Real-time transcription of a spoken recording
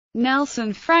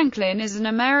Nelson Franklin is an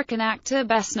American actor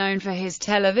best known for his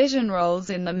television roles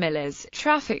in The Millers,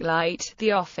 Traffic Light,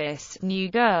 The Office, New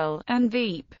Girl, and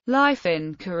Veep. Life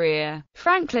and career.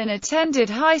 Franklin attended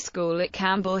high school at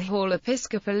Campbell Hall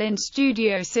Episcopal in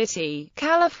Studio City,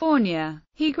 California.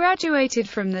 He graduated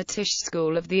from the Tisch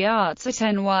School of the Arts at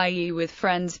NYU with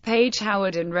friends Paige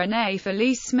Howard and Renee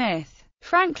Felice Smith.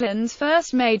 Franklin's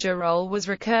first major role was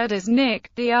recurred as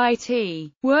Nick, the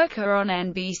IT worker on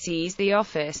NBC's The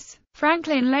Office.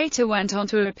 Franklin later went on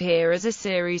to appear as a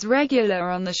series regular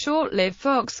on the short-lived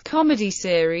Fox comedy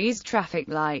series Traffic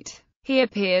Light. He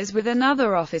appears with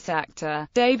another Office actor,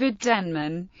 David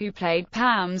Denman, who played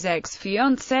Pam's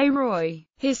ex-fiancé Roy.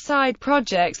 His side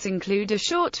projects include a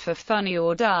short for Funny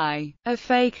or Die, a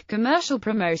fake commercial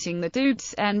promoting the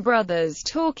Dudes and Brothers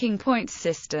Talking Points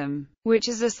system, which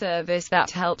is a service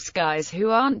that helps guys who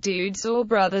aren't dudes or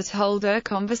brothers hold a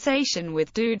conversation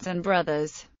with dudes and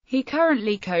brothers. He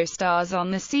currently co-stars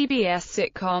on the CBS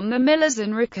sitcom The Millers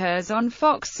and recurs on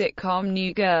Fox sitcom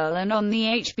New Girl and on the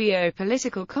HBO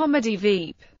political comedy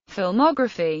Veep.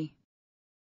 Filmography.